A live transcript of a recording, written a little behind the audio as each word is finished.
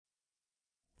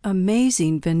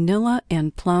Amazing Vanilla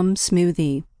and Plum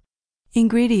Smoothie.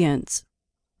 Ingredients: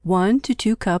 1 to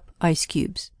 2 cup ice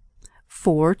cubes,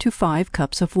 4 to 5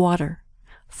 cups of water,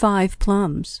 5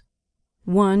 plums,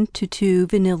 1 to 2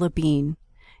 vanilla bean,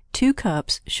 2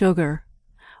 cups sugar,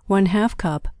 1/2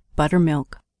 cup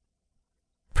buttermilk.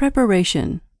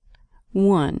 Preparation: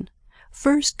 1.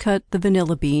 First cut the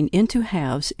vanilla bean into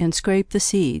halves and scrape the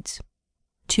seeds.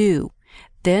 2.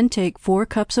 Then take 4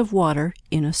 cups of water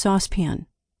in a saucepan.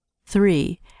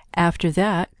 3. After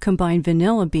that, combine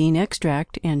vanilla bean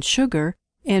extract and sugar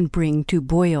and bring to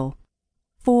boil.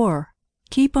 4.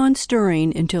 Keep on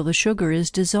stirring until the sugar is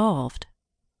dissolved.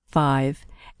 5.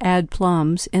 Add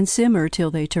plums and simmer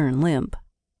till they turn limp.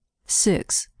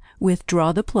 6.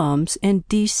 Withdraw the plums and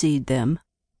de-seed them.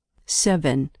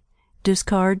 7.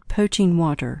 Discard poaching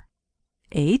water.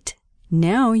 8.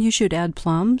 Now you should add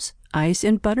plums, ice,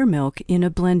 and buttermilk in a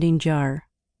blending jar.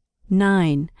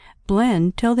 9.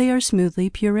 Blend till they are smoothly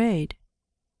pureed.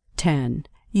 10.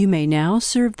 You may now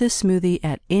serve this smoothie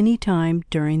at any time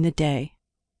during the day.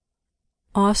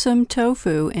 Awesome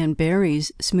Tofu and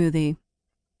Berries Smoothie.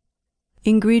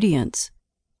 Ingredients: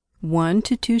 1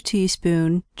 to 2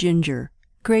 teaspoon ginger,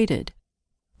 grated,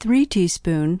 3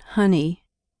 teaspoon honey,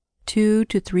 2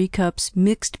 to 3 cups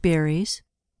mixed berries,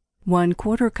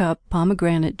 1/4 cup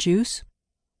pomegranate juice,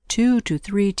 2 to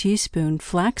 3 teaspoon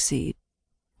flaxseed,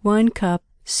 1 cup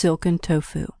silken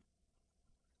tofu.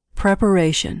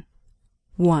 Preparation: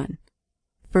 1.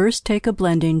 First take a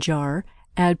blending jar,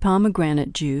 add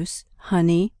pomegranate juice,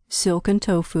 honey, silken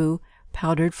tofu,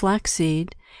 powdered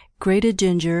flaxseed, grated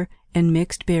ginger, and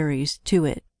mixed berries to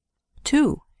it.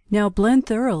 2. Now blend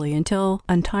thoroughly until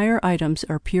entire items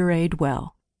are pureed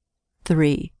well.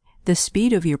 3. The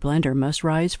speed of your blender must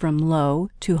rise from low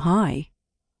to high.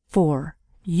 4.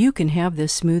 You can have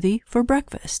this smoothie for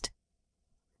breakfast.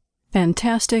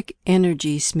 Fantastic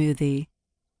Energy Smoothie.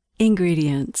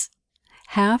 Ingredients: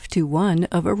 1/2 to 1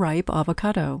 of a ripe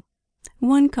avocado,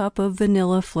 1 cup of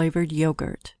vanilla-flavored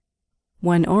yogurt,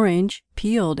 1 orange,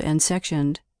 peeled and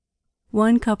sectioned,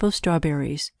 1 cup of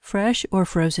strawberries, fresh or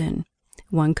frozen,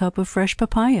 1 cup of fresh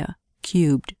papaya,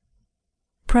 cubed.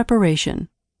 Preparation: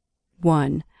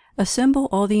 1. Assemble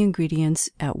all the ingredients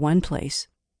at one place.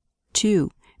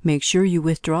 2. Make sure you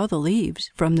withdraw the leaves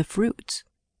from the fruits.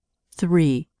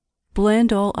 3.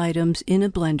 Blend all items in a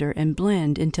blender and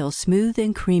blend until smooth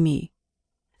and creamy.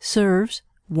 Serves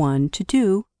 1 to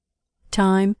 2.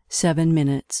 Time 7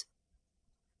 minutes.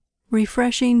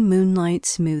 Refreshing Moonlight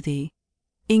Smoothie.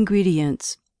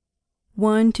 Ingredients: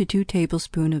 1 to 2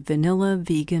 tablespoons of vanilla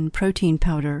vegan protein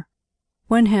powder,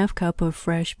 1/2 cup of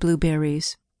fresh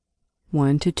blueberries,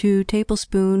 1 to 2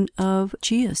 tablespoons of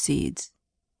chia seeds,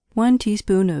 1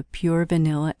 teaspoon of pure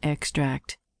vanilla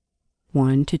extract,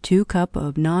 1 to 2 cup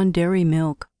of non-dairy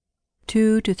milk,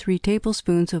 2 to 3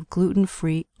 tablespoons of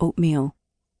gluten-free oatmeal.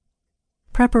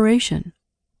 Preparation: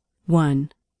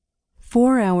 1.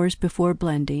 4 hours before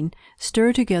blending,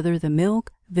 stir together the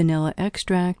milk, vanilla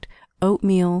extract,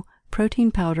 oatmeal, protein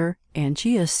powder, and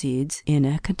chia seeds in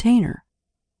a container.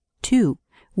 2.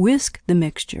 Whisk the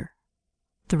mixture.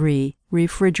 3.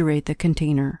 Refrigerate the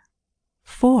container.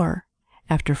 4.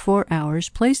 After 4 hours,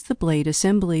 place the blade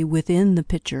assembly within the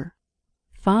pitcher.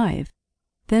 5.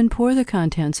 Then pour the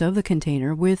contents of the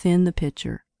container within the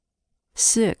pitcher.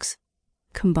 6.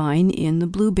 Combine in the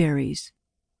blueberries.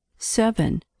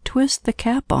 7. Twist the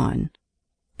cap on.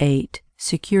 8.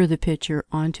 Secure the pitcher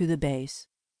onto the base.